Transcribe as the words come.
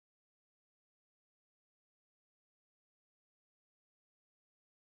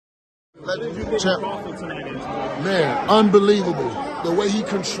Man, unbelievable. The way he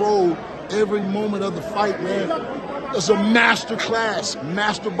controlled every moment of the fight, man. It's a master class,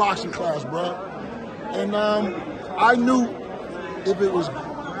 master boxing class, bro. And I knew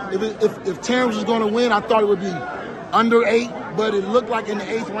if Terence was going to win, I thought it would be under 8, but it looked like in the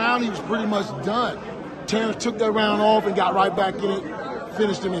 8th round he was pretty much done. Terence took that round off and got right back in it,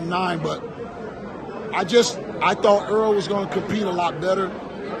 finished him in 9. But I thought Errol was going to compete a lot better,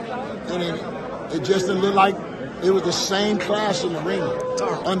 and it just didn't look like it was the same class in the ring.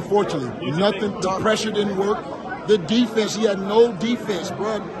 Unfortunately, nothing. The pressure didn't work. The defense, he had no defense,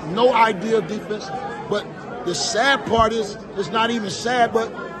 bro. No idea of defense. But the sad part is, it's not even sad,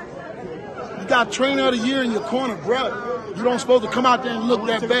 but you got trainer of the year in your corner, bro. You don't supposed to come out there and look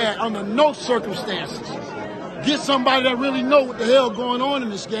that bad under no circumstances. Get somebody that really know what the hell going on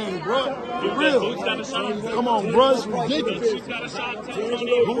in this game, bro. For real. Come on, bro. It's ridiculous. Boots got a shot. Does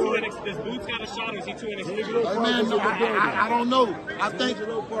Boots got a shot, or is he too inexperienced? Man, I don't know. I think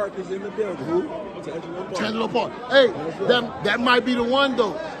Angelo Park is in the building. Who? Angelo Park. Hey, that might be the one,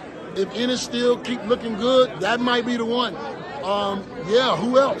 though. If Ennis still keep looking good, that might be the one. Yeah,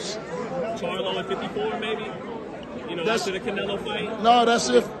 who else? Charlo at 54, maybe? You know, after the Canelo fight? No, that's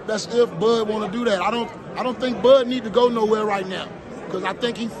if Bud want to do that. I don't think Bud need to go nowhere right now, because I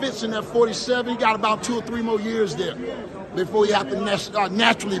think he fits in that 47. He got about 2 or 3 more years there before he have to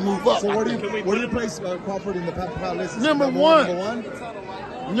naturally move up. So where do you place Crawford in the pound list? Number one.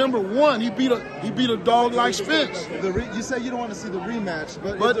 Number one. He beat a dog like Spence. You say you don't want to see the rematch,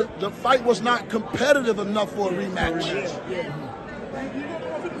 but the fight was not competitive enough for a rematch.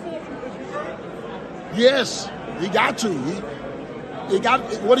 Yes. He got to. He got.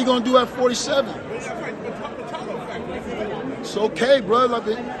 What are you gonna do at 47? It's okay, bro. Like,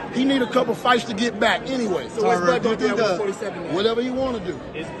 he need a couple fights to get back anyway. So what's Bud gonna do at 47? Whatever he want to do.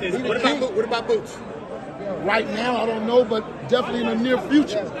 What about Boots? Right now, I don't know, but definitely in the near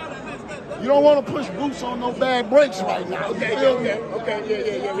future. You don't want to push Boots on no bad breaks right now. Okay, yeah.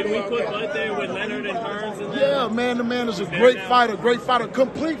 Can we put Bud there with Leonard and Hearns? Yeah, man. The man is a great fighter,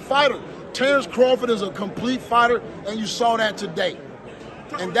 complete fighter. Terence Crawford is a complete fighter, and you saw that today.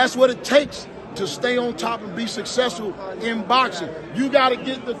 And that's what it takes to stay on top and be successful in boxing. You got to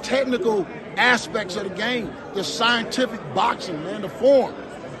get the technical aspects of the game, the scientific boxing, man, the form,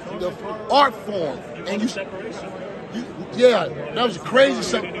 the art form. And yeah, that was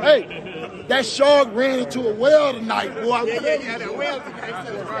crazy. Hey, that shark ran into a well tonight, boy. Yeah, that well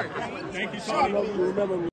tonight. Right. Thank you, Sean.